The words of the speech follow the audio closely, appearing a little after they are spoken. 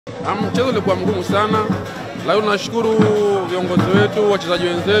Mchezo ulikuwa mgumu sana. Leo tunashukuru viongozi wetu, wachezaji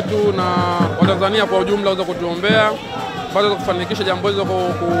wenzetu na Watanzania kwa ujumla waweza kutuombea baada ya kufanikisha jambo hilo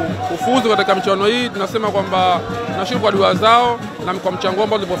kufuzu katika michuano hii. Tunasema kwamba tunashukuru kwa dua zao na kwa mchango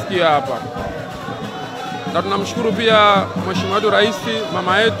ambao tulipofikia hapa. Na tunamshukuru pia Mheshimiwa wetu Rais,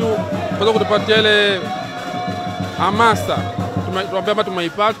 mama yetu, kwa kutupatia ile hamasa tunaomba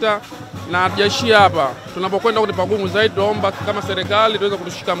tumeipata, na hatujaishia hapa. Tunapokwenda huko ni pagumu zaidi, tuomba kama serikali tuweze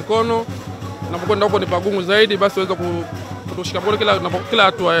kutushika mkono. Tunapokwenda huko ni pagumu zaidi, basi tuweze kutushika mkono kila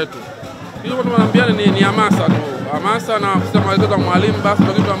hatua yetu. Hiyo tunawaambia ni hamasa tu. Hamasa na kusema maelekezo ya mwalimu, basi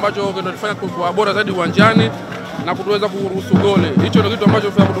ndio kitu ambacho kinatufanya kuwa bora zaidi uwanjani na kutuweza kuruhusu goli. Hicho ndio kitu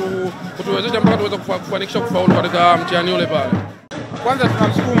ambacho kutuwezesha mpaka tuweze kufanikisha kufaulu katika mtihani ule pale. Kwanza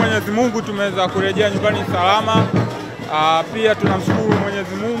tunamshukuru Mwenyezi Mungu tumeweza kurejea nyumbani salama. Pia tunamshukuru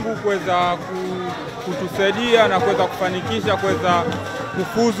Mwenyezi Mungu kuweza kutusaidia na kuweza kufanikisha kuweza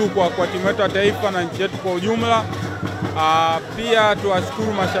kufuzu kwa timu yetu ya taifa na nchi yetu kwa ujumla. Pia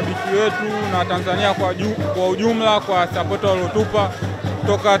tuwashukuru mashabiki wetu na Tanzania kwa ujumla kwa support waliotupa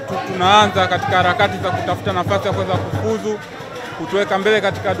toka tunaanza katika harakati za kutafuta nafasi ya kuweza kufuzu, kutuweka mbele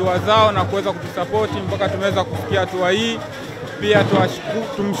katika dua zao na kuweza kutusapoti mpaka tumeweza kufikia hatua hii. Pia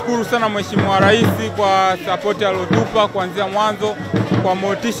tumshukuru sana Mheshimiwa Rais kwa support aliyotupa kuanzia mwanzo, kwa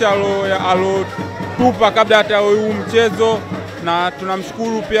motisha aliyotupa kabla hata huu mchezo, na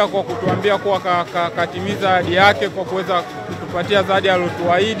tunamshukuru pia kwa kutuambia kuwa katimiza ahadi yake kwa kuweza kutupatia zawadi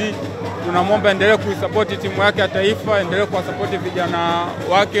aliyotuahidi. Tunamwomba endelee kuisupport timu yake ya taifa, endelee kuwasupport vijana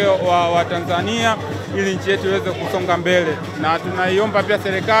wake wa Tanzania ili nchi yetu iweze kusonga mbele, na tunaiomba pia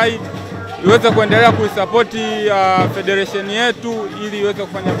serikali iweze kuendelea kuisupport federation yetu ili iweze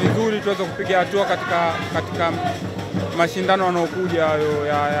kufanya vizuri, tuweze kupiga hatua katika mashindano yanayokuja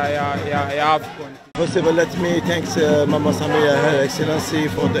ya Afcon. First of all, let me thank Mama Samia, Her Excellency,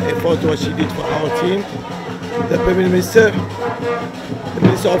 for the effort what she did for our team, the Prime Minister, the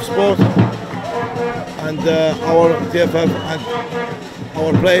Minister of Sport, and our TFF and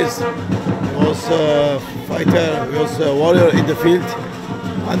our players. He was a fighter, he was a warrior in the field.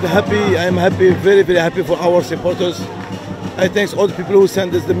 And I am happy, very, very happy for our supporters. I thank all the people who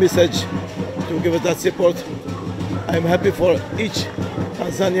sent us the message to give us that support. I am happy for each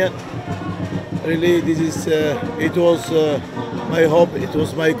Tanzanian. Really, this is it was my hope, it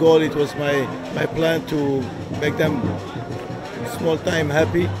was my goal, it was my plan to make them small time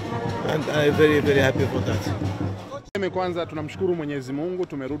happy, and I am very, very happy for that. Kwanza tunamshukuru Mwenyezi Mungu,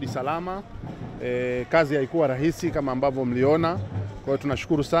 tumerudi salama. Kazi haikuwa rahisi kama ambavyo mliona. Kwa hiyo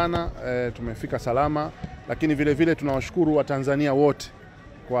tunashukuru sana, tumefika salama, lakini vile vile tunawashukuru Watanzania wote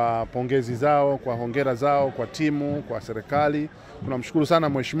kwa pongezi zao, kwa hongera zao, kwa timu, kwa serikali. Tunamshukuru sana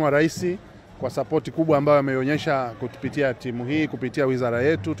Mheshimiwa Rais kwa support kubwa ambayo ameonyesha kupitia timu hii, kupitia wizara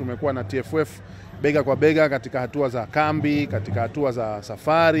yetu. Tumekuwa na TFF bega kwa bega katika hatua za kambi, katika hatua za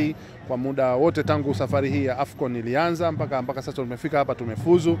safari, kwa muda wote tangu safari hii ya Afcon ilianza mpaka sasa tumefika hapa,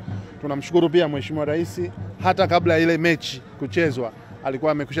 tumefuzu. Tunamshukuru pia Mheshimiwa Rais, hata kabla ile mechi kuchezwa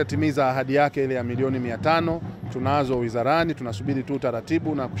alikuwa amekwisha timiza ahadi yake ile ya milioni 500. Tunazo wizarani, tunasubiri tu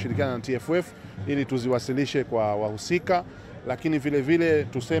taratibu na kushirikiana na TFF ili tuziwasilishe kwa wahusika. Lakini vile vile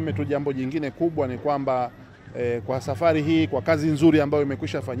tuseme tu jambo jingine kubwa ni kwamba kwa safari hii, kwa kazi nzuri ambayo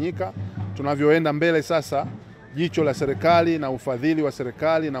imekwisha fanyika, tunavyoenda mbele sasa, jicho la serikali na ufadhili wa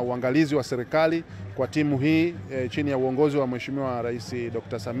serikali na uangalizi wa serikali kwa timu hii chini ya uongozi wa Mheshimiwa Rais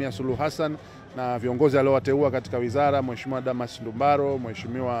Dr. Samia Suluhu Hassan na viongozi aliowateua katika wizara, Mheshimiwa Damas Ndumbaro,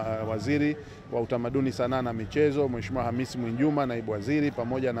 Mheshimiwa Waziri wa Utamaduni, Sanaa na Michezo, Mheshimiwa Hamisi Mwinjuma, naibu waziri,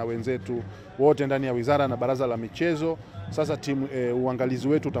 pamoja na wenzetu wote ndani ya wizara na baraza la michezo. Sasa timu uangalizi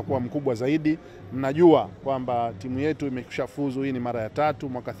wetu utakuwa mkubwa zaidi. Mnajua kwamba timu yetu imekwishafuzu, hii ni mara ya 3.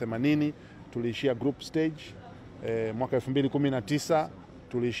 Mwaka 80 tuliishia group stage, mwaka 2019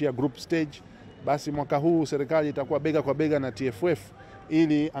 tuliishia group stage. Basi mwaka huu serikali itakuwa bega kwa bega na TFF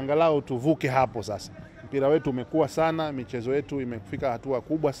ili angalau tuvuke hapo sasa. Mpira wetu umekuwa sana, michezo yetu imefika hatua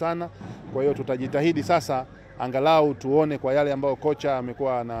kubwa sana. Kwa hiyo tutajitahidi sasa angalau tuone kwa yale ambayo kocha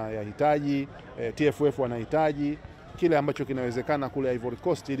amekuwa anayahitaji, TFF wanahitaji, kile ambacho kinawezekana kule Ivory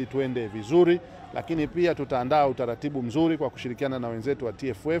Coast ili tuende vizuri. Lakini pia tutaandaa utaratibu mzuri kwa kushirikiana na wenzetu wa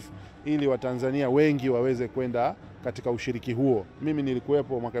TFF ili Watanzania wengi waweze kwenda katika ushiriki huo. Mimi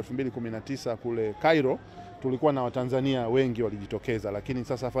nilikuwepo mwaka 2019 kule Cairo, tulikuwa na Watanzania wengi walijitokeza, lakini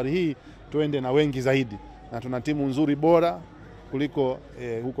sasa safari hii tuende na wengi zaidi, na tuna timu nzuri bora kuliko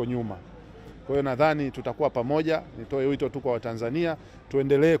huko nyuma. Kwa hiyo nadhani tutakuwa pamoja. Nitoe wito tu kwa Watanzania,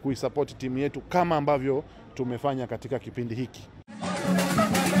 tuendelee kuisupport timu yetu kama ambavyo tumefanya katika kipindi hiki.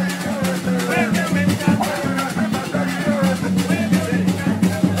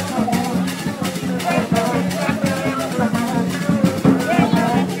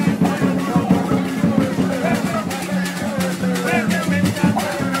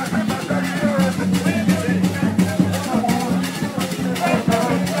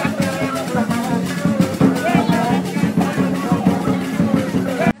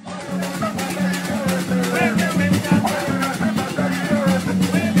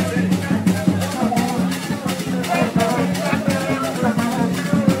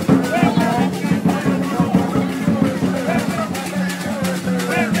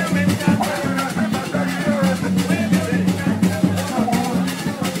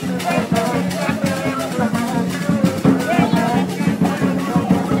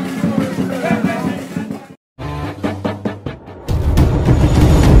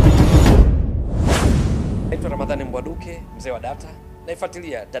 data,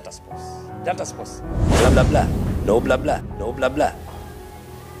 naifuatilia Data Sports. Data Sports. Bla bla bla. No bla bla. No bla bla.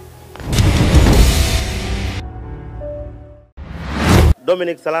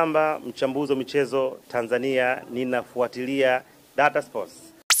 Dominic Salamba, mchambuzi wa michezo Tanzania, ninafuatilia Data Sports.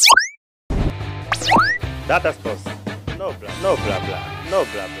 Data Sports. No bla bla. No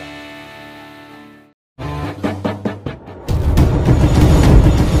bla bla.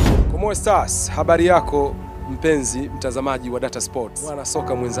 Como estás? Habari yako mpenzi mtazamaji wa Data Sports. Mwana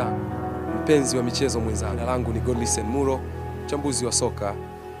soka mwenzangu, mpenzi wa michezo mwenzangu. Jina langu ni Godlisten Muro, mchambuzi wa soka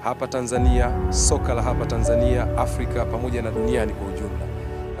hapa Tanzania, soka la hapa Tanzania, Afrika pamoja na duniani kwa ujumla.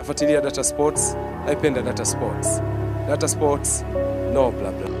 Nafuatilia Data Sports, naipenda Data Sports. Data Sports, no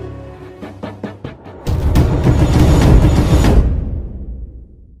bla bla.